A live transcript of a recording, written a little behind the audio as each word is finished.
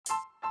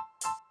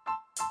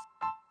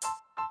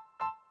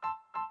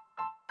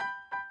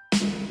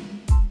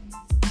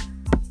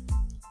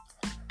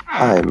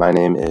Hi, my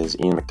name is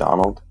Ian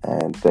McDonald,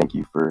 and thank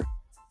you for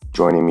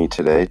joining me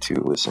today to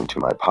listen to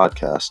my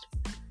podcast.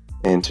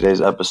 In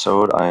today's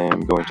episode, I am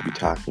going to be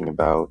talking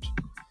about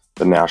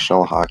the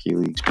National Hockey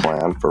League's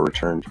plan for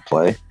return to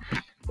play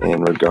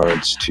in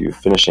regards to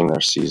finishing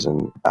their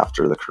season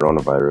after the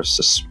coronavirus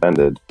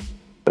suspended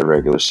their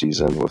regular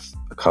season with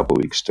a couple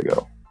weeks to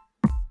go.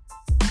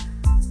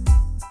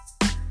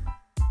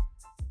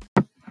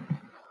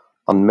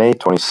 On May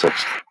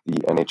 26th,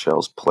 the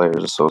NHL's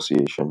Players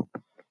Association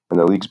and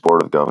the league's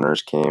Board of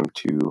Governors came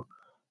to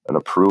an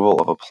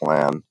approval of a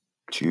plan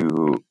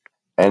to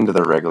end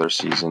the regular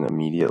season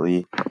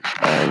immediately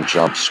and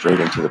jump straight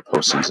into the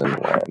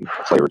postseason when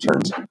play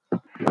returns.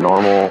 The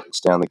normal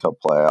Stanley Cup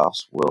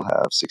playoffs will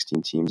have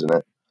 16 teams in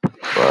it,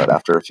 but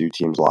after a few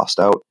teams lost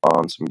out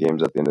on some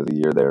games at the end of the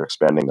year, they're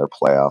expanding their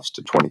playoffs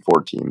to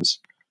 24 teams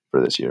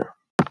for this year.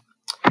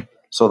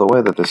 So the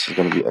way that this is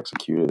going to be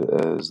executed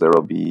is there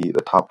will be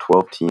the top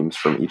 12 teams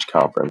from each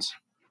conference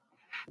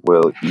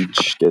will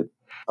each get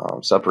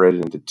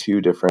separated into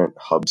two different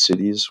hub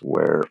cities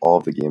where all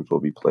of the games will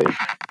be played,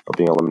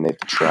 helping eliminate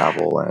the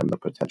travel and the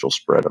potential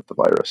spread of the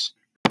virus.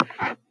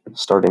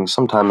 Starting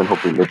sometime in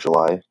hopefully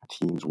mid-July,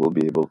 teams will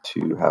be able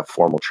to have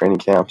formal training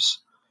camps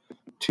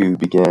to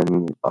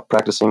begin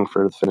practicing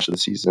for the finish of the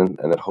season,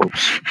 and it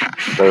hopes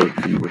that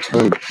the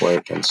return to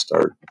play can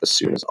start as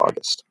soon as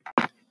August.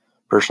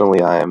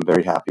 Personally, I am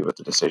very happy with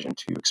the decision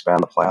to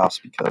expand the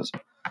playoffs because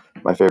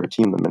my favorite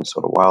team, the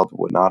Minnesota Wild,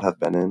 would not have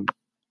been in.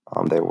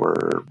 They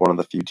were one of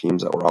the few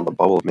teams that were on the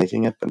bubble of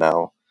making it, but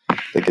now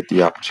they get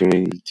the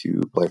opportunity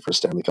to play for a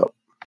Stanley Cup.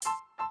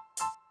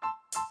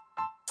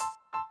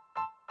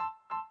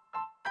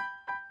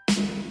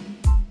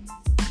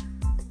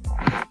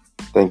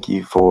 Thank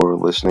you for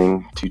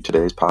listening to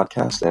today's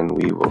podcast, and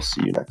we will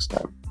see you next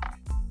time.